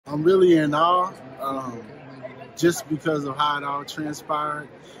I'm really in awe, just because of how it all transpired.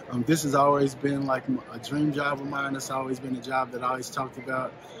 This has always been like a dream job of mine. It's always been a job that I always talked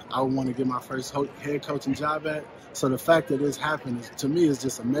about. I would want to get my first head coaching job at. So the fact that this happened, to me, is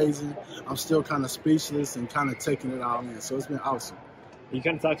just amazing. I'm still kind of speechless and kind of taking it all in. So it's been awesome. You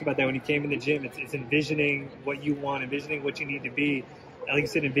kind of talked about that when you came in the gym. It's envisioning what you want, envisioning what you need to be. Like you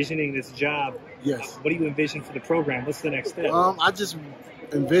said, envisioning this job. Yes. What do you envision for the program? What's the next step? I just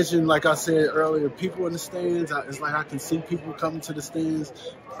envision, like I said earlier, people in the stands. It's like I can see people coming to the stands,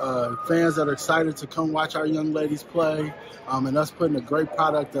 fans that are excited to come watch our young ladies play, and us putting a great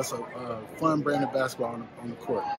product that's a fun brand of basketball on the court.